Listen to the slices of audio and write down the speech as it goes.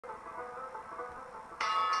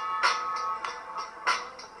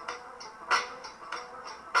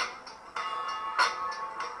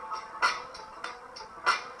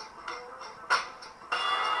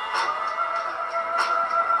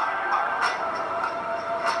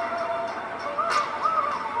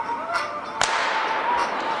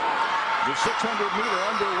The 600-meter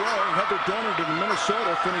underway. Heather Dorniden in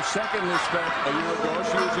Minnesota finished second in this event a year ago.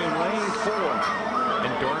 She was in lane 4.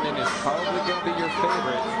 And Dorniden is probably going to be your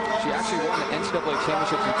favorite. She actually won the NCAA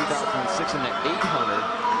championships in 2006 in the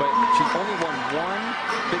 800, but she's only won one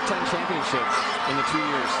Big Ten championship in the 2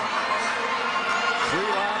 years.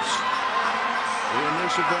 3 laps in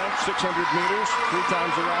this event, 600 meters, 3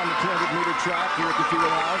 times around the 200-meter track here at the field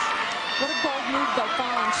house. What a bold move by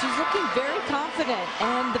Fallon. She's looking very confident,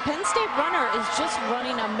 and the Penn State runner is just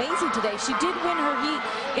running amazing today. She did win her heat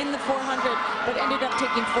in the 400, but ended up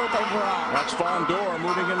taking 4th overall. That's Fondor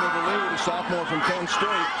moving into the lead, a sophomore from Penn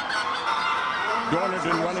State.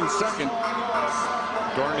 Dorniden running second.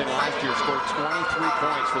 Dorniden last year scored 23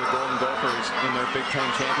 points for the Golden Gophers in their Big Ten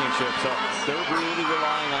championship, so they're really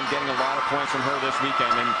relying on getting a lot of points from her this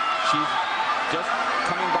weekend, and she's just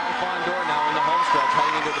coming by Fondor now in the home stretch,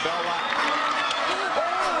 heading into the bell lap.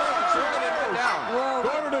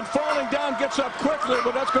 Dorniden falling down, gets up quickly,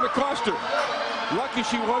 but that's going to cost her. Lucky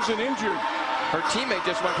she wasn't injured. Her teammate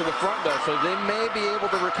just went to the front, though, so they may be able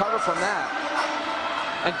to recover from that.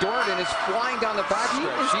 And Dorniden is flying down the backstretch.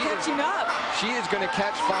 She is catching up. She is going to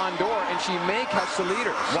catch Fondor, and she may catch the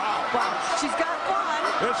leaders. Wow. Well, she's got fun.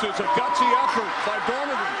 This is a gutsy effort by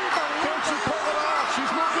Dorniden. Can she pull it off?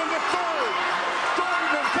 She's moving to 3rd.